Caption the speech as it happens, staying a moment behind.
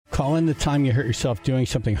Call in the time you hurt yourself doing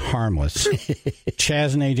something harmless.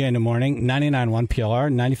 Chaz and AJ in the morning, 99.1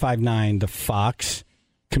 PLR, 95.9 The Fox.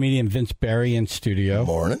 Comedian Vince Barry in studio.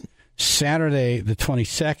 Morning. Saturday, the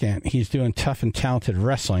 22nd, he's doing Tough and Talented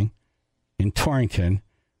Wrestling in Torrington.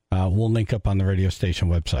 We'll link up on the radio station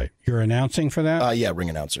website. You're announcing for that? Yeah,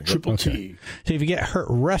 ring announcer. Triple T. So if you get hurt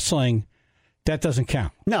wrestling, that doesn't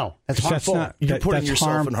count. No, that's harmful. You're putting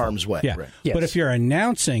yourself in harm's way. Yeah. Right. Yes. But if you're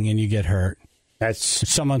announcing and you get hurt,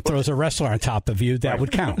 someone throws a wrestler on top of you, that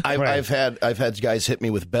would count. I've had guys hit me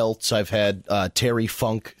with belts. I've had Terry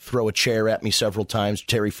Funk throw a chair at me several times.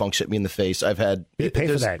 Terry Funk's hit me in the face. I've had you pay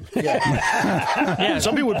for that. Yeah.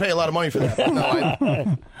 Some people would pay a lot of money for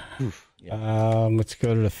that. No, let's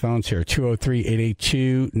go to the phones here.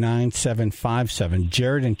 203-882-9757.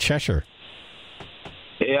 Jared in Cheshire.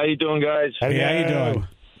 Hey, how you doing, guys? Hey, how you doing?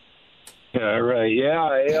 All right. Yeah,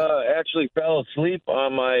 I actually fell asleep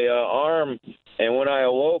on my arm, and when I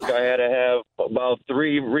awoke, I had to have about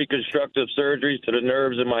 3 reconstructive surgeries to the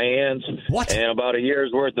nerves in my hands. What? And about a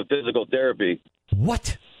year's worth of physical therapy.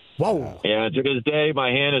 What? Whoa. Yeah, to this day,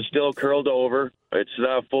 my hand is still curled over. It's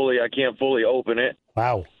not fully, I can't fully open it.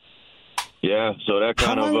 Wow. Yeah, so that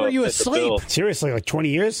kind How of... long were you fits the asleep? bill. Seriously, like 20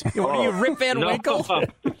 years? What are you, Rip Van Winkle?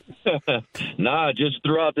 Nah, just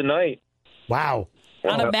throughout the night. Wow.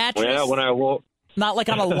 On a mattress? Yeah, when I woke... Not like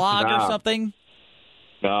on a log or something?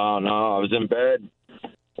 No, I was in bed.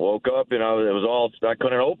 Woke up and I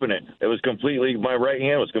couldn't open it. It was completely, my right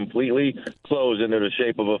hand was completely closed into the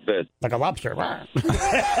shape of a fist. Like a lobster. Yeah.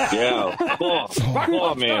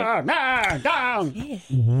 Claw, man. Down.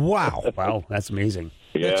 Wow. Wow, that's amazing.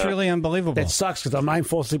 Yeah. That's really unbelievable. That sucks because I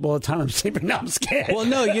fall asleep all the time. I'm sleeping now. I'm scared. Well,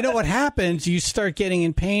 no, you know what happens? You start getting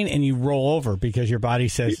in pain and you roll over because your body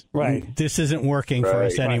says, Right. this isn't working for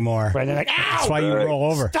us anymore. Right. They're like, ow! That's why you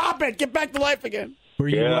roll over. Stop it. Get back to life again. Were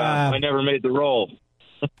you, I never made the roll.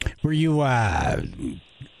 Were you,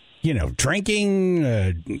 drinking?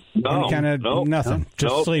 No, kind of nothing.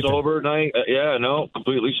 Just sleeping. Sober night.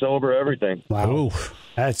 Completely sober. Everything. Wow. Oof.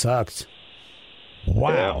 That sucks.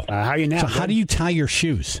 Wow. How are you now? So how do you tie your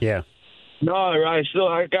shoes? Yeah. No, I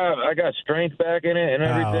got strength back in it and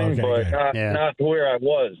everything, okay, but not to where I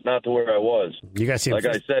was. Not to where I was. You guys see, like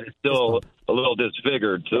I said, it's still a little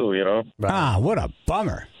disfigured too. You know. Right. What a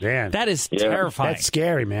bummer. Man, that is terrifying. That's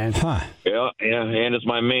scary, man. Huh. Yeah, and it's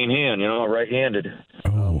my main hand. right-handed.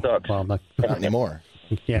 Oh, sucks. Well, not anymore.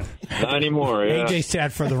 Yeah. Not anymore. Yeah. AJ's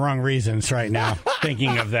sad for the wrong reasons right now.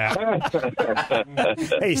 Thinking of that.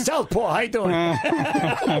 Hey, Southpaw, how you doing? yeah,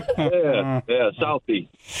 Southie.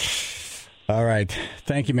 All right.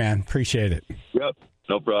 Thank you, man. Appreciate it. Yep.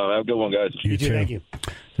 No problem. Have a good one, guys. You too. Thank you.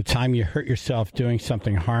 The time you hurt yourself doing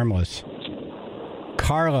something harmless.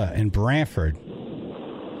 Carla in Brantford.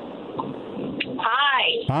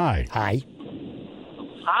 Hi. Hi.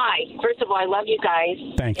 First of all, I love you guys.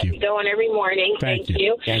 Thank you. Going every morning. Thank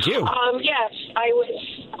you. Thank you. Yes, I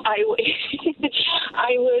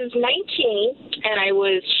was 19 and I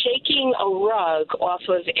was shaking a rug off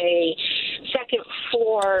of a second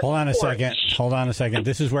floor. Hold on a porch. second.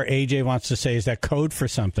 This is where AJ wants to say, is that code for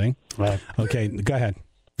something? Right. Okay, go ahead.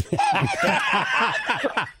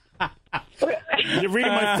 You're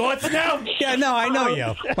reading my thoughts now? Yeah, no, I know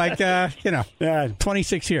you. Like,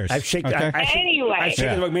 26 years. I've shaken. Okay? I've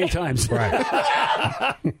shaken the rug many times. Right.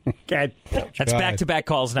 Okay. That's back-to-back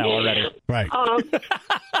calls now already. Right.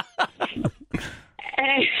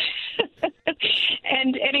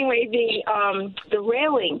 And anyway, the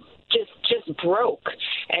railing just broke,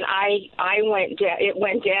 and I went down. It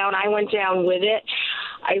went down. I went down with it.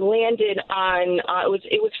 I landed on.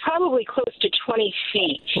 It was probably close to 20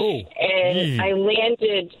 feet, and I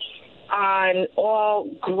landed on all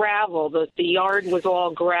gravel. The yard was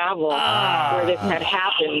all gravel where this had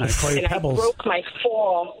happened, and I broke my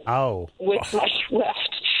fall with my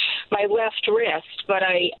left wrist. But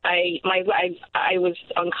I was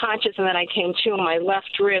unconscious, and then I came to. My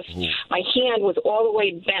left wrist, my hand was all the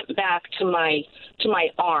way bent back to my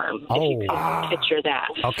arm. If you can picture that.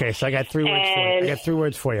 Okay, so I got 3 words for you. I got 3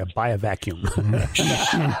 words for you. Buy a vacuum.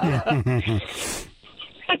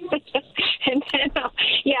 And then,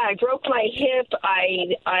 I broke my hip.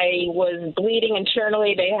 I was bleeding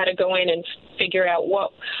internally. They had to go in and figure out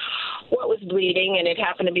what was bleeding, and it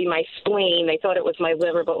happened to be my spleen. They thought it was my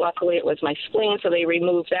liver, but luckily it was my spleen, so they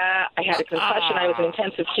removed that. I had a concussion. I was in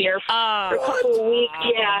intensive care for a couple of weeks.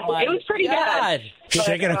 Yeah, it was pretty bad.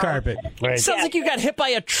 Shaking a carpet. Right. Sounds like you got hit by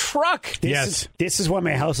a truck. Yes. This is why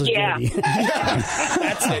my house is dirty.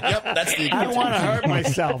 That's it. Yep, that's the. I don't want to hurt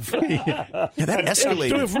myself. Yeah, that escalated.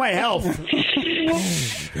 Do it for my health.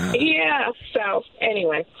 Yeah. So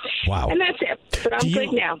anyway. Wow. And that's it. But I'm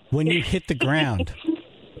good now. When you hit the ground,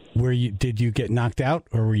 Did you get knocked out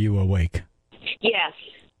or were you awake? Yes,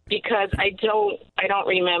 because I don't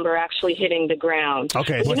remember actually hitting the ground.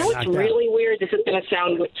 Okay. You know what's really weird? This is going to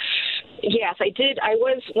sound weird. Yes, I did. I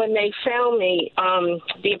was, when they found me,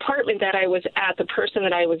 the apartment that I was at, the person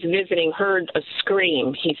that I was visiting heard a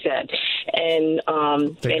scream, he said. And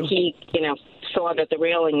he, saw that the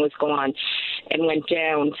railing was gone and went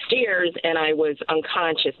downstairs, and I was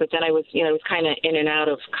unconscious. But then I was, was kind of in and out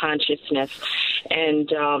of consciousness. And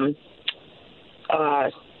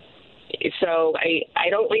so I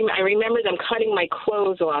don't I remember them cutting my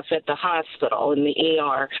clothes off at the hospital in the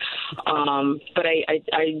ER, but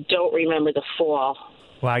I don't remember the fall.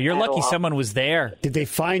 Wow, you're lucky someone was there. Did they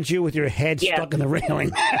find you with your head stuck in the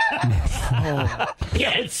railing? Yeah,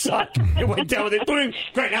 it sucked. It went down with it. Boom.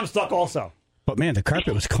 Great, now I'm stuck also. But man, the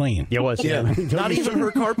carpet was clean. Yeah, it was. Yeah, not even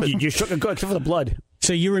her carpet. You shook it good, except for the blood.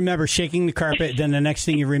 So you remember shaking the carpet, then the next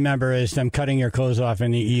thing you remember is them cutting your clothes off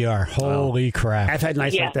in the ER. Holy crap. I've had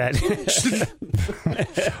nights like that.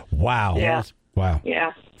 Wow. Yeah. Wow.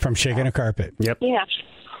 Yeah. From shaking a carpet. Yep. Yeah.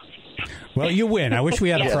 Well, you win. I wish we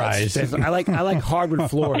had a prize. I like hardwood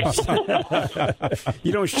floors.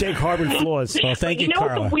 You don't shake hardwood floors. Well, thank you, know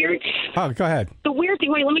Carla. What's the weird? Oh, go ahead. The weird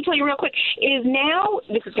thing. Wait, let me tell you real quick. Is now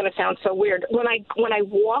this is going to sound so weird. When I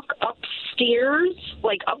walk upstairs,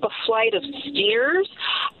 like up a flight of stairs,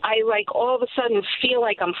 I all of a sudden feel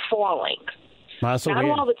like I'm falling. Wow, that's so Not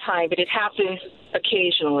weird. all the time, but it happens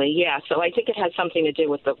occasionally. Yeah, so I think it has something to do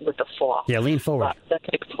with the fall. Yeah, lean forward. That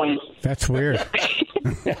could explain. That's weird.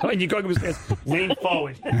 When you go upstairs, lean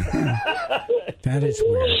forward. That is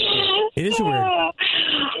weird. It is weird.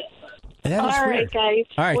 That is All right, weird. guys.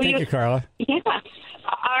 All right, thank you, Carla. Yeah.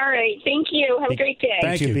 All right, thank you. Have a great day.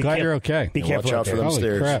 Thank you. Be Glad careful. you're okay. Be careful. Watch out for them Holy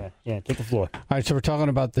stairs. crap. Yeah, take the floor. All right, so we're talking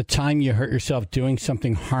about the time you hurt yourself doing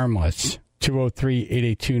something harmless.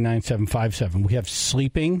 203-882-9757. We have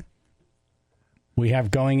sleeping. We have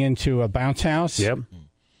going into a bounce house. Yep.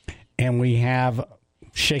 And we have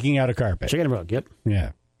shaking out a carpet. Chicken and rug, yep.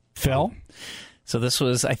 Yeah. Phil? So this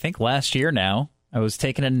was, I think, last year now. I was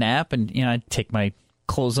taking a nap, and I take my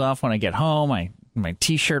clothes off when I get home. My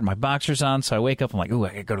T-shirt, my boxers on. So I wake up, I'm like, ooh, I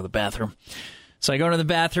gotta go to the bathroom. So I go to the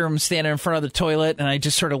bathroom, standing in front of the toilet, and I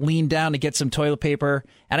just sort of lean down to get some toilet paper.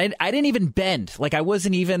 And I didn't even bend. Like, I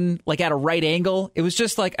wasn't even, at a right angle. It was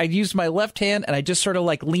just like I used my left hand, and I just sort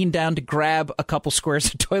of, leaned down to grab a couple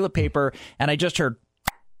squares of toilet paper, and I just heard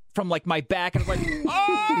from, my back, and I was like,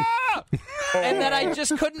 ah! And then I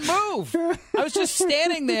just couldn't move. I was just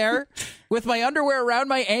standing there with my underwear around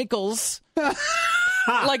my ankles. Now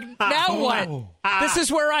what? This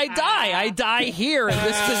is where I die. I die here in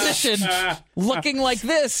this position, looking like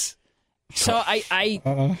this. So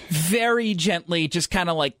I very gently just kind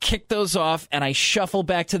of kick those off, and I shuffle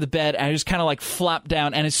back to the bed, and I just kind of flop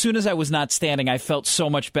down. And as soon as I was not standing, I felt so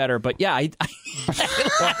much better. But yeah, I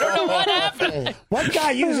don't know what happened. What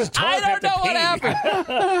guy uses toilet paper? I don't know what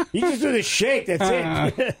happened. You just do the shake, that's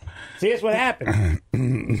it. See, that's what happened.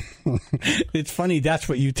 It's funny, that's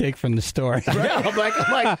what you take from the story. Yeah, I'm like,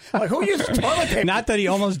 who uses toilet paper? Not that he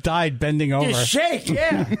almost died bending over. Just shake,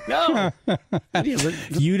 yeah. No.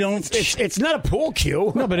 You don't... It's not a pool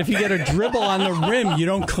cue. No, but if you get a dribble on the rim, you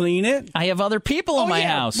don't clean it? I have other people in my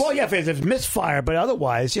house. Well, yeah, if it's misfire, but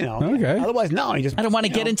otherwise, Okay. Otherwise, no. You just, I don't want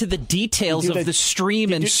to get into the details you do of the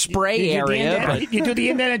stream and spray you do area. But you do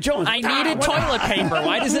the Indiana Jones. I needed toilet paper.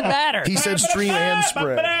 Why does it matter? He said stream and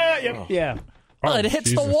spray. Yeah. Well, it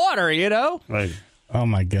hits the water, Right. Oh,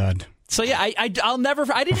 my God. So, yeah, I'll never...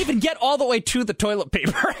 I didn't even get all the way to the toilet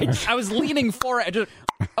paper. I was leaning forward. I just...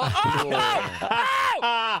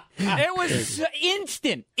 It was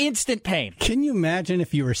instant pain. Can you imagine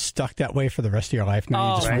if you were stuck that way for the rest of your life?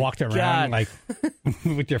 Now you just walked around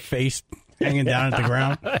with your face hanging down at the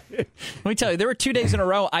ground. Let me tell you, there were 2 days in a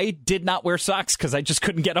row I did not wear socks because I just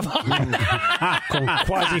couldn't get them on.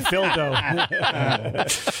 Quasi-Phildo.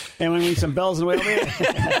 And we need some bells and whale here.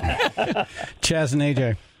 Chaz and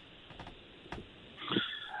AJ.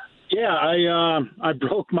 Yeah, I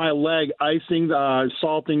broke my leg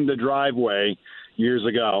salting the driveway years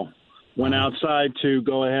ago. Went outside to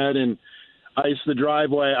go ahead and ice the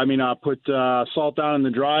driveway. I put salt down in the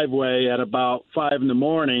driveway at about 5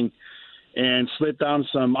 a.m. and slid down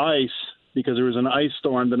some ice because there was an ice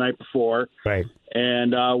storm the night before. Right.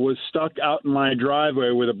 And was stuck out in my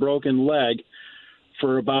driveway with a broken leg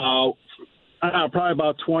for about, probably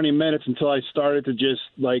about 20 minutes until I started to just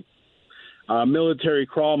military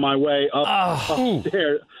crawl my way up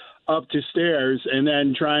to stairs, and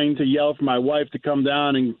then trying to yell for my wife to come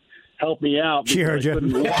down and help me out. She heard you.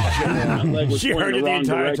 My leg was She heard you the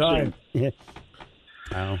entire time. Yeah.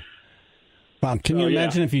 Wow. Well, can you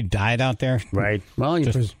imagine if you died out there? Right. Well,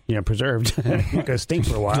 you're preserved. You're going to stink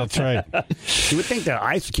for a while. That's right. You would think the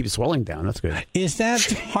ice would keep swelling down. That's good. Is that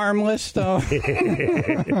harmless, though?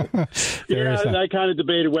 I kind of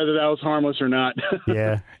debated whether that was harmless or not.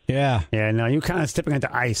 Yeah. Yeah. Yeah, no, you're kind of stepping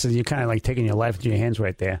into ice, so you're kind of like taking your life into your hands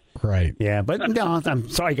right there. Right. Yeah, but no, I'm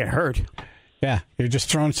sorry you get hurt. Yeah, you're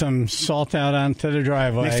just throwing some salt out onto the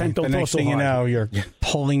driveway. The next thing you know, you're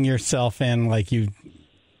pulling yourself in like you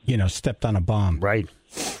stepped on a bomb. Right.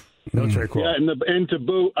 That's very cool. Yeah, and to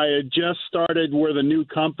boot, I had just started with a new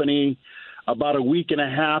company about a week and a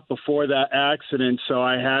half before that accident, so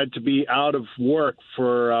I had to be out of work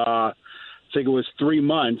for, I think it was 3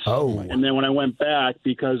 months. Oh. And then when I went back,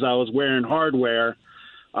 because I was wearing hardware,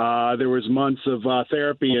 there was months of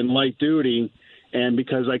therapy and light duty. And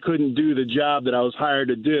because I couldn't do the job that I was hired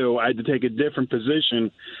to do, I had to take a different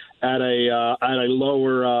position at a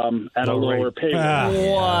lower pay.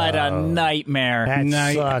 What a nightmare!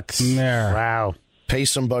 That sucks. Wow. Pay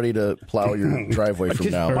somebody to plow your driveway from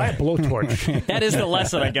now. Buy a blowtorch. That is the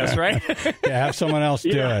lesson, I guess, right? Yeah, have someone else do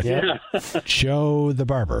it. Yeah. Joe the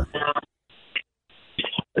barber.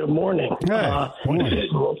 Good morning. Hey.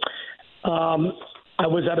 I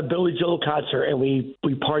was at a Billy Joel concert, and we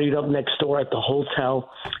partied up next door at the hotel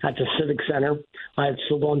at the Civic Center. I had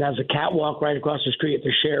still going down a catwalk right across the street at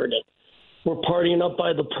the Sheraton. We're partying up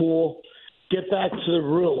by the pool, get back to the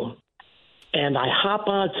room, and I hop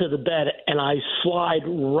onto the bed, and I slide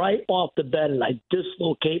right off the bed, and I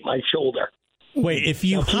dislocate my shoulder. Wait, if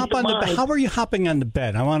you hop on the bed, how are you hopping on the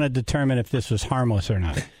bed? I want to determine if this was harmless or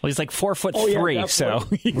not. Well, he's like 4'3", so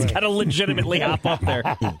he's got to legitimately hop up there.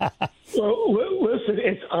 Well, listen,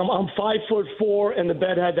 I'm 5'4", and the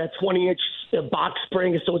bed had that 20-inch box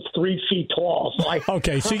spring, so it's 3 feet tall. So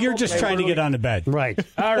okay, so you're just trying to get on the bed, right?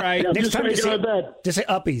 All right. Yeah, Next time you get on the bed. just say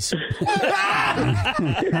uppies.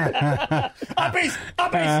 Uppies.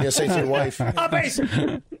 Yeah, say to your wife.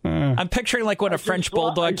 Uppies. I'm picturing like when a French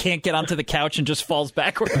bulldog can't get onto the couch and just falls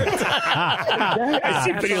backwards. I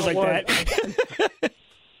see videos like that.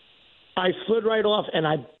 I slid right off, and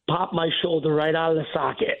I popped my shoulder right out of the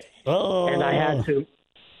socket. Oh. And I had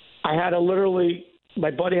to literally,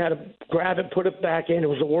 my buddy had to grab it, put it back in. It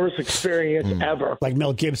was the worst experience ever. Like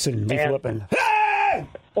Mel Gibson, flipping.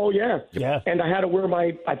 Oh, yeah. Yeah. And I had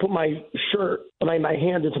to I put my shirt, my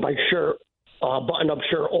hand into my shirt, button-up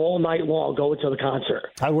shirt all night long going to the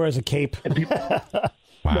concert. I wear as a cape.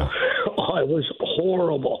 Wow. Oh, it was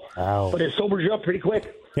horrible. Wow. But it sobers you up pretty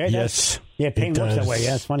quick. Yeah, yes. Yeah, pain works that way.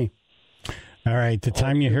 Yeah, it's funny. All right, the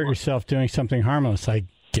time you hurt yourself doing something harmless, like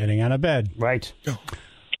getting out of bed. Right.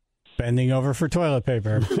 Bending over for toilet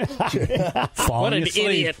paper. Falling What an asleep.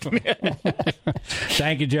 idiot.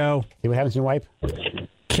 Thank you, Joe. See what happens to your wife?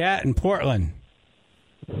 Kat in Portland.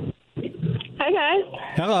 Hi, guys.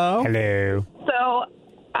 Hello. Hello. So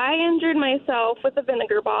I injured myself with a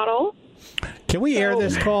vinegar bottle. Can we air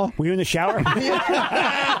this call? Were you in the shower?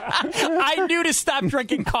 I knew to stop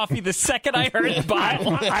drinking coffee the second I heard the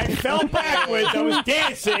bottle. I fell backwards. I was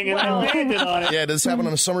dancing, and I landed on it. Yeah, does this happen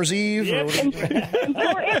on a summer's eve? Yep.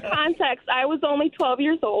 For context, I was only 12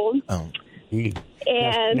 years old. Oh.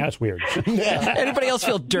 And now it's weird. Anybody else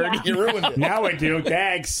feel dirty? You ruined it. Now I do.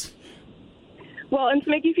 Thanks. Well, and to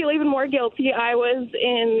make you feel even more guilty, I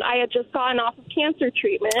had just gotten off of cancer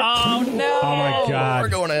treatment. Oh, no. Oh, my God. We're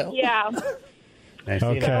going to hell. Yeah.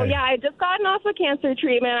 Okay. So, yeah, I had just gotten off of cancer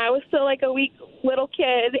treatment. I was still like a weak little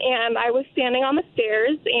kid, and I was standing on the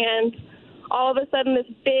stairs, and all of a sudden this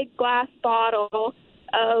big glass bottle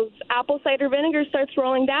of apple cider vinegar starts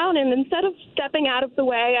rolling down, and instead of stepping out of the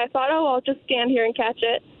way, I thought, I'll just stand here and catch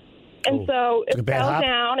it. And so it fell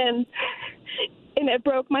down, and it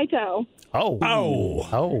broke my toe.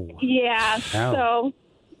 Oh. Yeah. So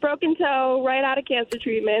broken toe right out of cancer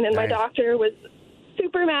treatment, and my doctor was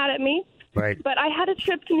super mad at me. Right. But I had a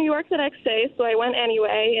trip to New York the next day, so I went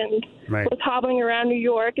anyway and was hobbling around New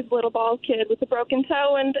York as a little bald kid with a broken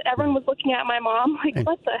toe, and everyone was looking at my mom like,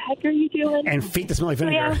 what the heck are you doing? And feet that smell like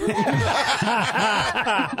vinegar.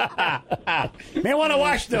 May want to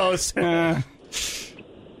wash those. Wow.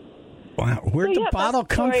 Where'd the bottle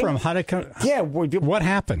come from? How'd it come? Yeah. What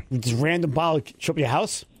happened? Just random bottle show up at your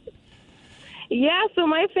house? Yeah, so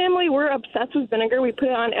my family, we're obsessed with vinegar. We put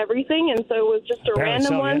it on everything, and so it was just a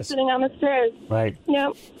random one sitting on the stairs. Right.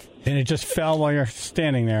 Yep. And it just fell while you're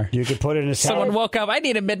standing there. You could put it in a salad. Someone woke up. I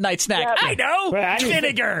need a midnight snack. Yep. I know.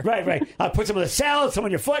 Vinegar. Right. I'll put some in the salad, some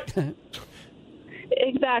on your foot.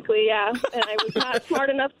 Exactly, yeah. And I was not smart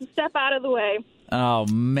enough to step out of the way. Oh,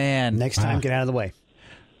 man. Next time, get out of the way.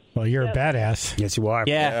 Well, you're a badass. Yes, you are.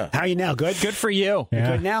 Yeah. How are you now? Good? Good for you. You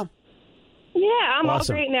good now? Yeah, I'm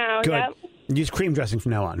Awesome. all great now. Good. Yep. Use cream dressing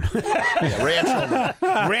from now on. Yeah, ranch.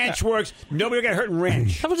 Ranch works. Nobody got hurt in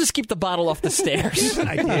ranch. I will just keep the bottle off the stairs.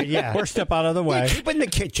 Yeah. Or step out of the way. Keep it in the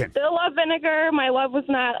kitchen. Still love vinegar. My love was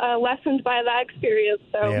not lessened by that experience.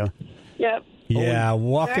 So, yep. Yeah,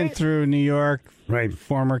 walking through New York, right?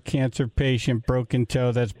 Former cancer patient, broken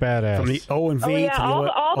toe. That's badass. From the O and V to the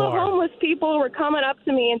all the homeless people were coming up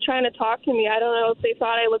to me and trying to talk to me. I don't know if they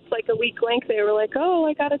thought I looked like a weak link. They were like, "Oh,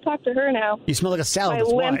 I got to talk to her now." You smell like a salad.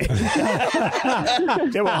 That's why.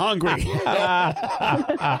 They were hungry.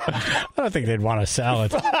 I don't think they'd want a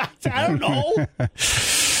salad. I don't know.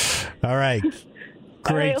 All right.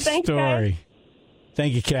 Great thanks, story. guys.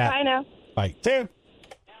 Thank you, Kat. Bye now. Bye. See you.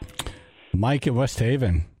 Mike in West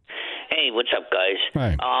Haven. Hey, what's up, guys?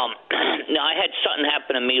 Hi. Now, I had something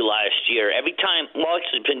happen to me last year. Every time, well, it's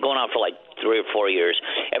been going on for like 3 or 4 years.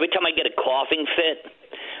 Every time I get a coughing fit,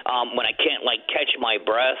 when I can't, like, catch my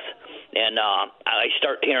breath, and I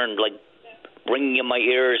start hearing, like, ringing in my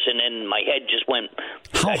ears, and then my head just went...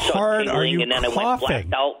 How hard are you and then coughing? It went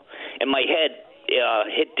blacked out, and my head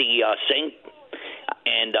hit the sink,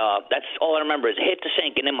 and that's all I remember is hit the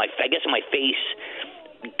sink, and then I guess my face...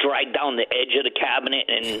 dragged down the edge of the cabinet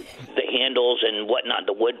and the handles and whatnot,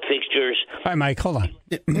 the wood fixtures. All right, Mike, hold on.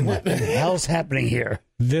 What the hell's happening here?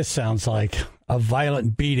 This sounds like a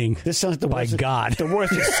violent beating. This sounds by God. The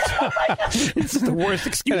worst. This is the worst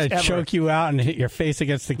excuse ever. ever. Choke you out and hit your face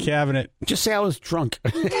against the cabinet. Just say I was drunk.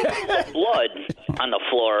 Blood on the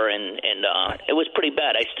floor, and it was pretty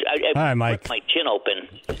bad. I All right, Mike. ripped my chin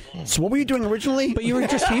open. So what were you doing originally? But he was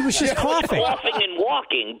just coughing. Coughing and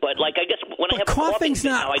walking, but like I guess when I have a coughing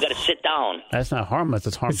fit now, I got to sit down. That's not harmless.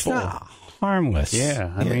 It's harmful. It's not harmless.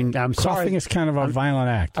 Yeah, I mean, I'm sorry. Coughing is kind of a violent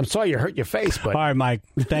act. I'm sorry you hurt your face, but... All right, Mike.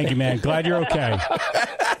 Thank you, man. Glad you're okay.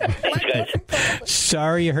 Thanks, guys.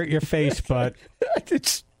 Sorry you hurt your face, but...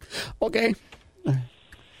 It's okay.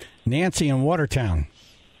 Nancy in Watertown.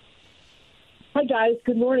 Hi, guys.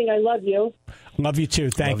 Good morning. I love you. Love you, too.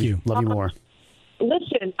 Thank you. Love you more.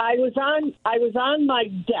 Listen, I was on my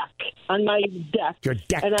deck. Your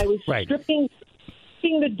deck. And I was stripping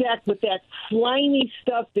the deck with that slimy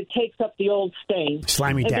stuff that takes up the old stain.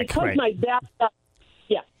 Slimy deck, because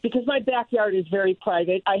because my backyard is very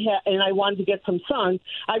private, and I wanted to get some sun.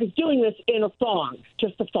 I was doing this in a thong,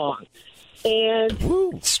 just a thong.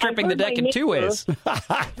 And stripping the deck in 2 ways.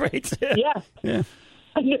 Right. Yeah.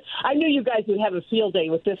 I knew you guys would have a field day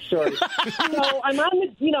with this story. So I'm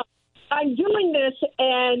I'm doing this,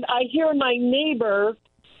 and I hear my neighbor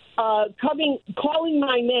calling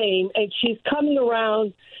my name, and she's coming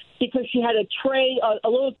around because she had a tray, a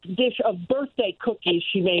little dish of birthday cookies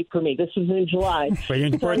she made for me. This was in July. Well, you're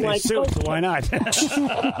in birthday suit, so why not?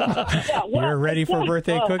 You're ready for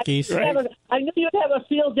birthday cookies. I knew you'd have a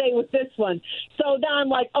field day with this one. So now I'm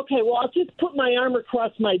like, okay, well, I'll just put my arm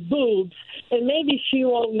across my boobs, and maybe she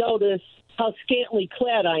won't notice how scantily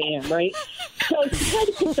clad I am, right? So she kind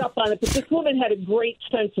of picked up on it, but this woman had a great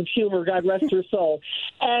sense of humor, God rest her soul.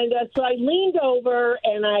 And so I leaned over,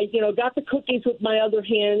 and I, got the cookies with my other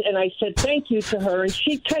hand, and I said thank you to her, and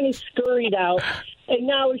she kind of scurried out. And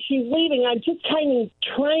now as she's leaving, I'm just kind of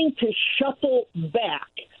trying to shuffle back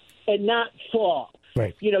and not fall.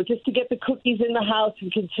 Right. Just to get the cookies in the house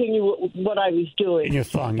and continue what I was doing. In your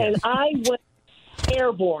thong, And yes. I went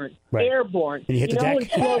airborne. And you hit the deck? In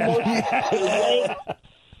slow motion,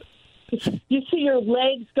 you see your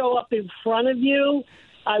legs go up in front of you.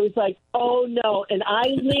 I was like, oh, no. And I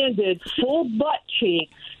landed full butt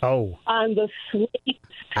cheeks on the slate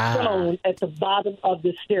stone at the bottom of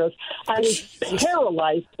the stairs. I was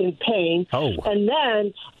paralyzed in pain. And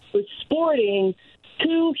then was sporting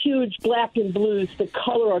 2 huge black and blues the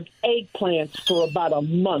color of eggplants for about a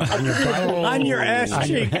month. On your ass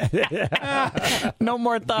cheek. No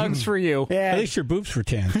more thongs for you. At least your boobs were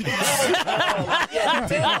tan.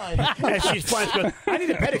 And she's fine. I need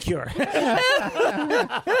a pedicure.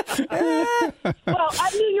 Well, I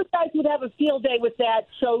knew you guys would have a field day with that.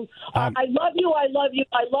 So I love you. I love you.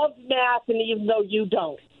 I love math, and even though you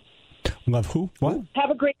don't. Love who? What? Have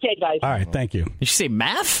a great day, guys. All right. Thank you. Did she say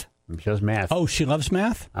math? She loves math. Oh, she loves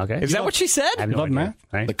math? Okay. Is that what she said? I love math.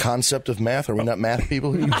 Right? The concept of math. Are we not math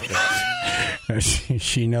people here?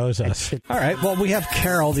 She knows us. All right. Well, we have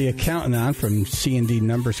Carol, the accountant, on from C&D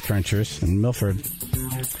Numbers Crunchers in Milford.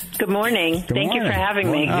 Good morning. Thank you for having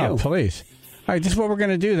me. Oh, please. All right. This is what we're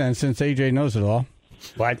going to do then, since AJ knows it all.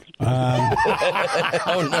 What?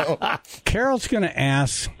 Oh, no. Carol's going to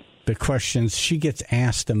ask the questions she gets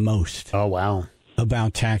asked the most. Oh, wow.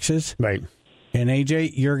 About taxes. Right. And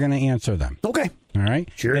AJ, you're going to answer them. Okay. All All right.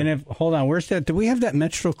 Sure. And hold on, where's that? Do we have that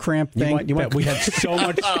menstrual cramp thing that we had so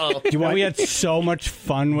much? We had so much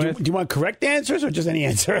fun with. Do you want correct answers or just any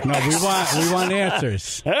answer? No, we want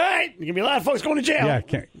answers. All right, there's gonna be a lot of folks going to jail. Yeah,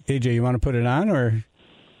 AJ, you want to put it on or?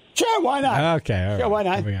 Sure, why not? Okay, all right. Sure, why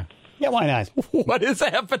not? Yeah, why not? What is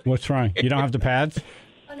happening? What's wrong? You don't have the pads?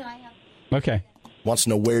 Oh no, I have. Okay. Wants to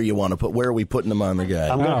know where you want to put. Where are we putting them on the guy?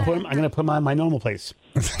 I'm gonna put them on my normal place.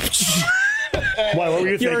 What were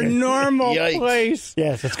you thinking? Your normal place.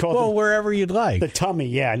 Yes, it's called wherever you'd like. The tummy.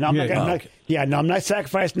 Yeah, no, I'm not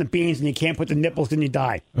sacrificing the beans, and you can't put the nipples, then you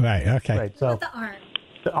die. Right. Okay. Right. So the arm.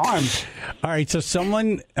 The arms. All right. So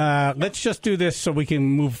someone, let's just do this so we can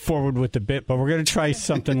move forward with the bit. But we're going to try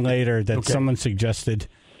something later that someone suggested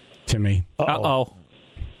to me. Uh-oh.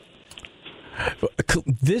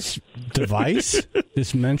 This device,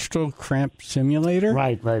 this menstrual cramp simulator,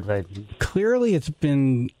 right. Clearly, it's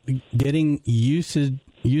been getting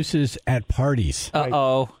uses at parties.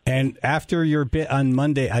 Uh-oh. And after your bit on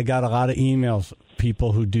Monday, I got a lot of emails,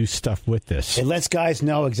 people who do stuff with this. It lets guys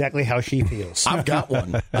know exactly how she feels. I've got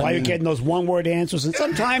one. Why you're getting those one-word answers, and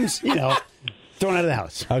sometimes, thrown out of the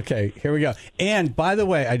house. Okay, here we go. And by the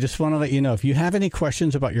way, I just want to let you know, if you have any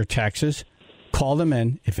questions about your taxes, call them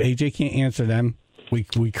in. If AJ can't answer them, we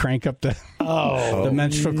crank up the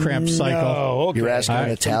menstrual cramp cycle. Okay. You're asking an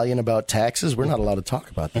Italian about taxes? We're not allowed to talk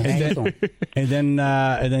about that. And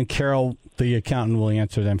then Carol, the accountant, will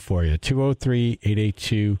answer them for you.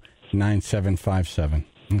 203-882-9757.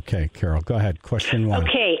 Okay, Carol, go ahead. Question one.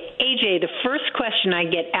 Okay, AJ, the first question I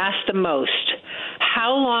get asked the most,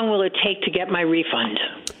 how long will it take to get my refund?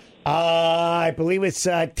 I believe it's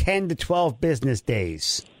 10 to 12 business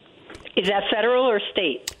days. Is that federal or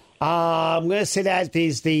state? I'm going to say that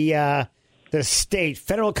is the state.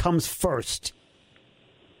 Federal comes first.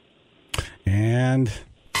 And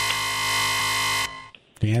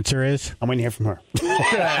the answer is? I'm waiting to hear from her.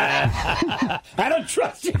 I don't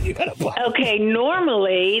trust you. You gotta buy. Okay,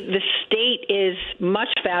 normally the state is much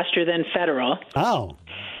faster than federal. Oh.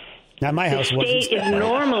 Now my house wasn't. The state is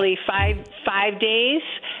normally five days,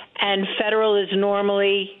 and federal is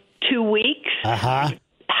normally 2 weeks. Uh-huh.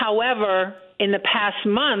 However, in the past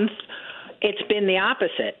month, it's been the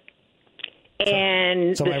opposite.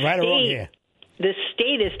 And so am I right or wrong here? The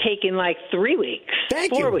state is taking like 3 weeks,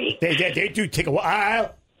 4 weeks. They do take a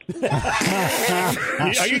while.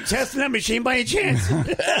 Are you testing that machine by any chance?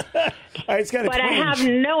 But I have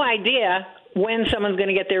no idea when someone's going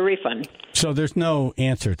to get their refund. So there's no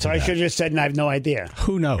answer to that. I should have just said, I have no idea.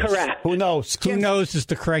 Who knows? Correct. Who knows? Who knows is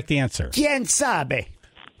the correct answer. Quien sabe?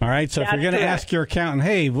 All right, so if you're going to ask your accountant,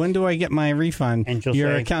 hey, when do I get my refund? And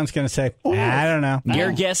your accountant's going to say, I don't know.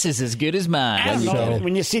 Your guess is as good as mine. I don't know.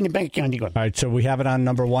 When you see in the bank account, you go. All right, so we have it on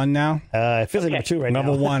number one now? I feel like number two right now.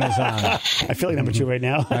 Number one is on. I feel like number two right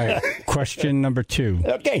now. All right, question number two.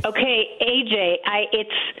 Okay. Okay, AJ, it's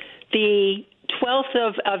the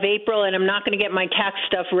 12th of April, and I'm not going to get my tax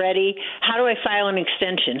stuff ready. How do I file an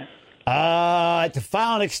extension? To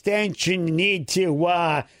file an extension, you need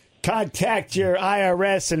to contact your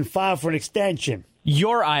IRS and file for an extension.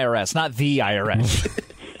 Your IRS, not the IRS.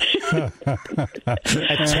 A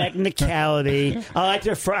technicality. I like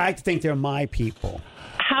to think they're my people.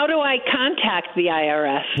 How do I contact the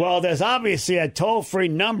IRS? Well, there's obviously a toll-free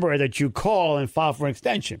number that you call and file for an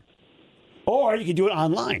extension. Or you can do it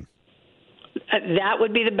online. That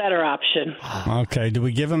would be the better option. Okay, do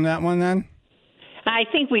we give them that one then? I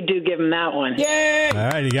think we do give them that one. Yay! All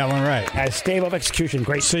right, you got one right. Stable of execution.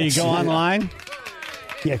 Great. So you go online?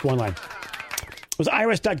 Yeah, go online. It was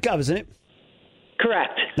irs.gov, isn't it?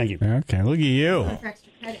 Correct. Thank you. Okay, look at you.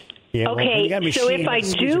 Yeah, okay, so if I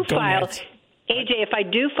do file, AJ, if I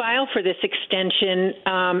do file for this extension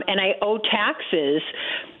and I owe taxes,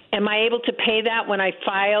 am I able to pay that when I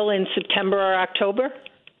file in September or October?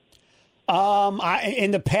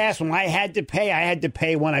 In the past, when I had to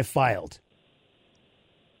pay when I filed.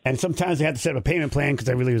 And sometimes I had to set up a payment plan because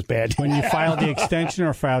I really was bad. When you filed the extension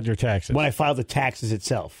or filed your taxes? When I filed the taxes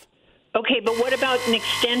itself. Okay, but what about an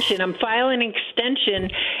extension? I'm filing an extension,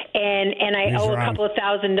 and I owe a couple of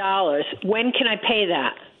 $1,000. When can I pay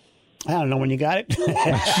that? I don't know when you got it.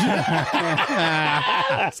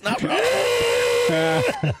 It's not wrong.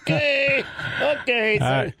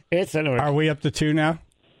 Okay. It's anyway. Are we up to two now?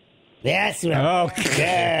 Yes, we are. Okay.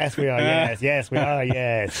 Yes, we are. Yes, we are.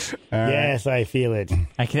 Yes. Yes, I feel it.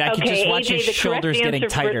 I can just watch AJ, his shoulders getting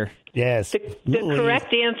tighter. Yes. The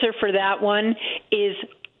correct answer for that one is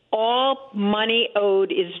all money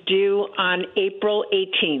owed is due on April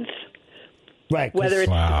 18th. Right. Whether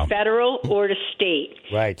it's to federal or to state.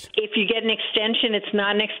 Right. If you get an extension, it's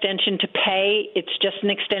not an extension to pay. It's just an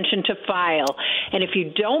extension to file. And if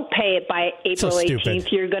you don't pay it by April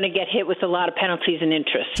 18th, you're going to get hit with a lot of penalties and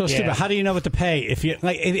interest. So stupid. How do you know what to pay? If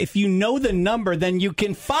you know the number, then you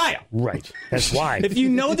can file. Right. That's why. If you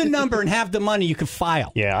know the number and have the money, you can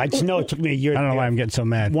file. Yeah, I just know it took me a year. I don't know why I'm getting so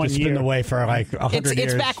mad. It's been the way for like 100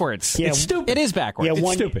 years. It's backwards. Yeah, it's stupid. It is backwards. Yeah,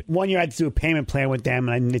 It's stupid. 1 year I had to do a payment plan with them,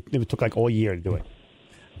 and it took like all year to do it.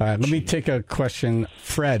 All right, let me take a question.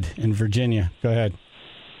 Fred in Virginia. Go ahead.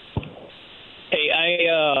 Hey,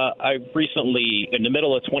 I recently, in the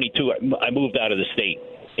middle of 22, I moved out of the state.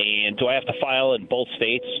 And do I have to file in both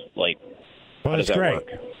states? How does that work?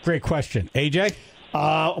 Great question. AJ?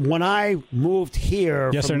 When I moved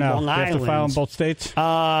here yes from or no? Long You have to file in both states?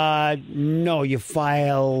 No, you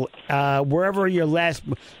file wherever you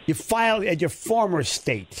file at your former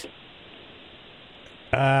state.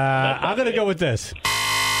 I'm going to go with this.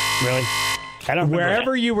 Really? I don't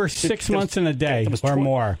Wherever you were 6 months in a day or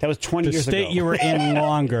more. That was 20 years ago. The state you were in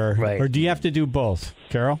longer. Right. Or do you have to do both?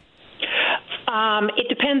 Carol? It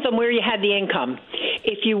depends on where you had the income.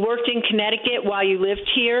 If you worked in Connecticut while you lived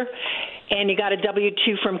here and you got a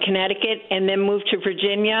W-2 from Connecticut and then moved to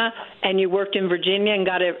Virginia and you worked in Virginia and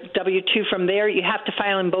got a W-2 from there, you have to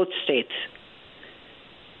file in both states.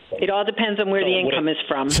 It all depends on where the income is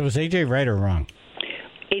from. So was AJ right or wrong?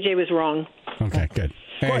 AJ was wrong. Okay, good.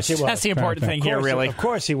 Of course he was. That's the important thing here, really. Of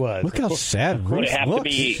course he was. Look how sad Ruth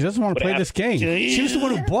looks. She doesn't want to play this game. She was the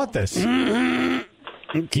one who bought this.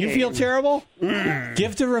 Do you feel terrible?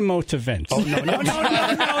 Give the remote to Vince. Oh, no.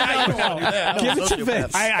 Give it to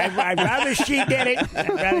Vince. I'd rather she did it.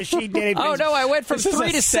 Oh, no, I went from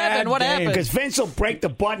 3 to 7. What happened? Because Vince will break the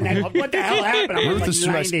button. What the hell happened? I'm Ruth like is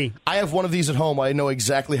 90. I have one of these at home. I know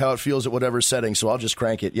exactly how it feels at whatever setting, so I'll just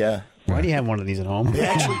crank it, yeah. Why do you have one of these at home?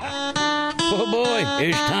 Oh, boy,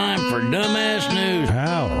 it's time for Dumbass News.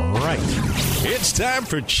 All right. It's time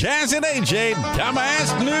for Chaz and AJ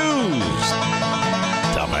Dumbass News.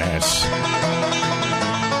 Dumbass.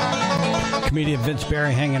 Comedian Vince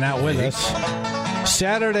Barry hanging out with us.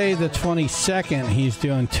 Saturday the 22nd, he's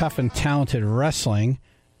doing Tough and Talented Wrestling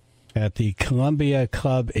at the Columbia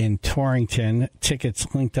Club in Torrington. Tickets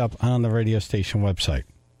linked up on the radio station website.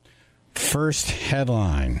 First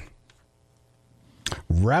headline.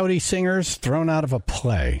 Rowdy singers thrown out of a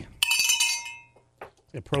play.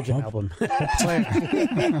 A Pearl Jam album.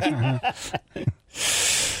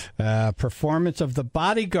 Performance of The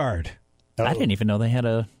Bodyguard. I didn't even know they had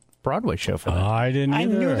a Broadway show for that. I didn't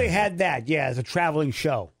either. I knew they had that, yeah, as a traveling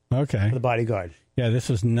show. Okay. For The Bodyguard. Yeah, this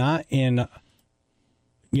was not in,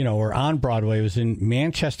 or on Broadway. It was in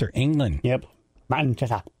Manchester, England. Yep.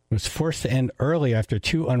 Manchester. It was forced to end early after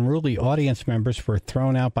 2 unruly audience members were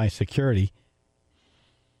thrown out by security.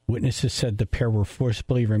 Witnesses said the pair were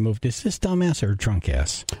forcibly removed. Is this dumbass or drunk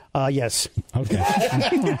ass? Yes. Okay.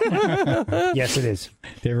 Yes, it is.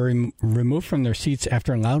 They were removed from their seats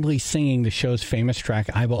after loudly singing the show's famous track,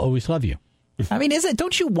 I Will Always Love You. I mean,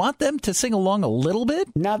 don't you want them to sing along a little bit?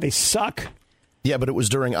 No, they suck. Yeah, but it was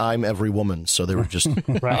during I'm Every Woman, so they were just...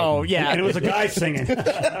 Right. Oh, yeah. And it was a guy singing.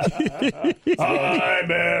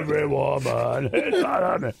 I'm every woman.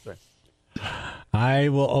 I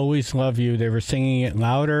Will Always Love You. They were singing it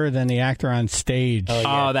louder than the actor on stage. Oh,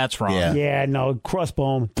 yeah. Oh, that's wrong. Yeah, no,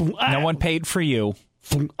 crossbone. No one paid for you.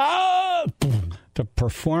 The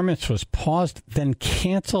performance was paused, then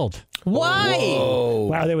canceled. Why? Whoa.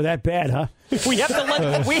 Wow, they were that bad, huh? We have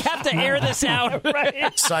to air this out.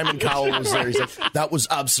 Right. Simon Cowell was there. He's like, that was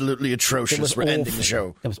absolutely atrocious. We're ending the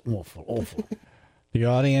show. That was awful. The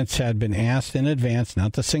audience had been asked in advance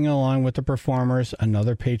not to sing along with the performers.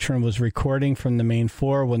 Another patron was recording from the main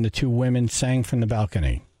floor when the 2 women sang from the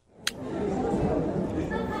balcony.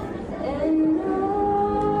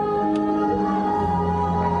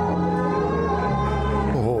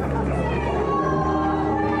 Oh.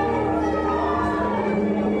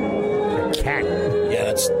 A cat.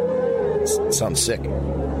 Yeah, that sounds sick.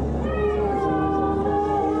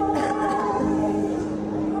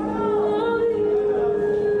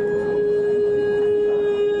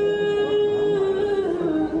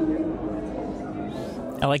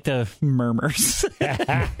 I like the murmurs.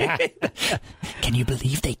 Can you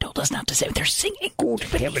believe they told us not to say they're singing? Good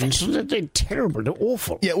heavens, they're terrible. They're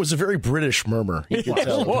awful. Yeah, it was a very British murmur. You can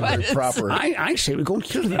tell. Very proper. I say we're going to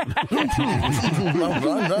kill them. I'm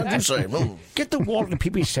say. Get the Walter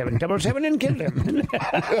PP777 and kill them.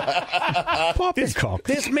 Poppycock.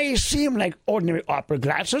 This may seem like ordinary opera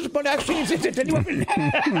glasses, but actually it's a weapon.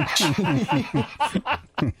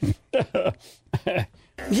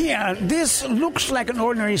 Yeah, this looks like an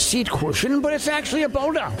ordinary seat cushion, but it's actually a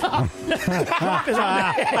boulder.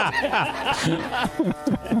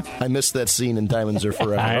 I missed that scene in Diamonds Are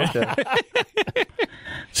Forever. Okay.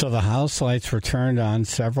 So the house lights were turned on.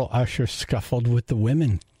 Several ushers scuffled with the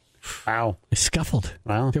women. Wow. They scuffled.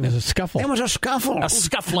 Wow. There was a scuffle. There was a scuffle. A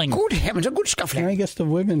scuffling. Good heavens, a good scuffling. I guess the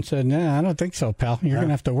women said, "Nah, I don't think so, pal. You're going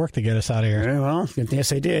to have to work to get us out of here." Yeah, well, yes,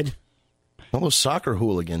 they did. All those soccer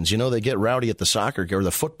hooligans, they get rowdy at the soccer or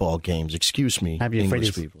the football games. Excuse me,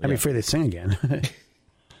 English people. I'd be afraid they'd sing again.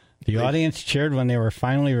 The audience cheered when they were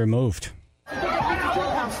finally removed.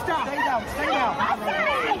 Stop. Stay down.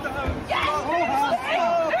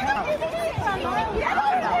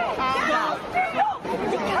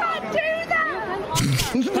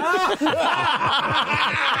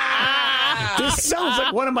 This sounds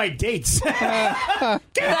like one of my dates. That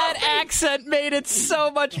accent made it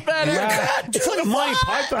so much better. It's like a Monty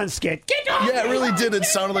Python skit. Yeah, it really did. It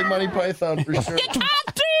sounded like Monty Python for sure. You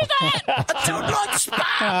can't do that! Do not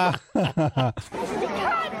spam! You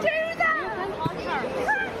can't do that!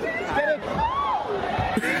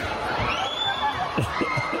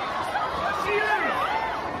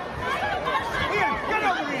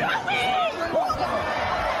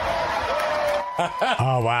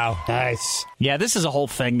 Oh, wow. Nice. Yeah, this is a whole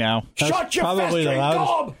thing now. Shut your probably the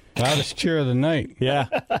loudest cheer of the night. Yeah.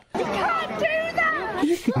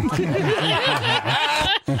 You can't do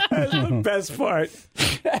that! That's the best part.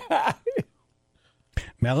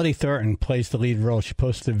 Melody Thornton plays the lead role. She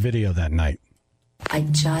posted a video that night. I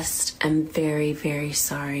just am very, very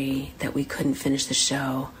sorry that we couldn't finish the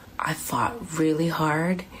show. I fought really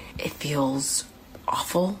hard. It feels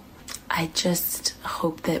awful. I just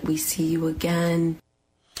hope that we see you again.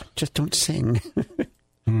 Just don't sing.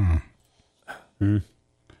 Yeah,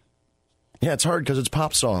 it's hard because it's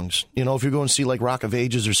pop songs. If you're going to see like Rock of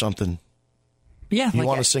Ages or something. Yeah, you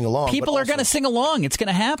want to sing along. People are going to sing along. It's going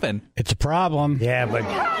to happen. It's a problem. Yeah, but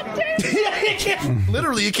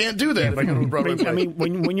literally, you can't do that.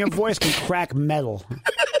 When your voice can crack metal.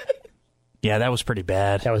 Yeah, that was pretty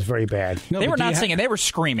bad. That was very bad. No, they were not singing. They were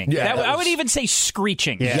screaming. Yeah, I would even say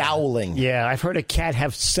screeching. Yeah. Yowling. Yeah, I've heard a cat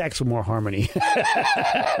have sex with more harmony.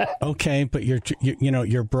 Okay, but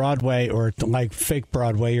you're Broadway or like fake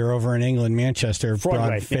Broadway. You're over in England, Manchester,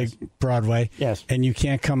 fake Broadway. Yes. And you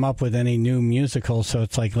can't come up with any new musicals. So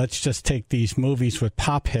it's like, let's just take these movies with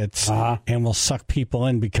pop hits and we'll suck people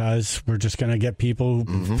in because we're just going to get people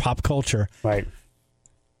pop culture. Right.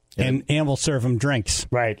 And we'll serve them drinks.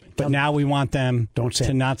 Right. But now we want them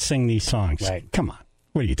to not sing these songs. Right. Come on.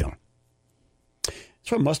 What are you doing?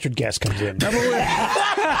 That's where mustard gas comes in. Can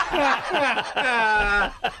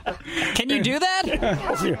you do that?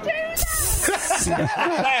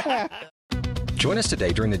 Join us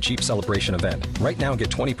today during the Jeep Celebration event. Right now, get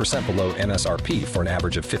 20% below MSRP for an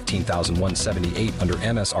average of $15,178 under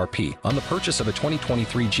MSRP on the purchase of a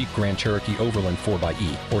 2023 Jeep Grand Cherokee Overland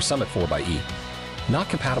 4xE or Summit 4xE. Not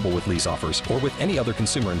compatible with lease offers or with any other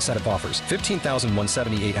consumer incentive offers.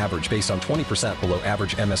 $15,178 average based on 20% below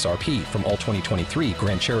average MSRP from all 2023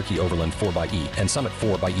 Grand Cherokee Overland 4xE and Summit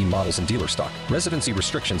 4xE models in dealer stock. Residency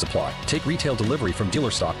restrictions apply. Take retail delivery from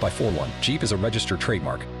dealer stock by 4/1. Jeep is a registered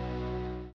trademark.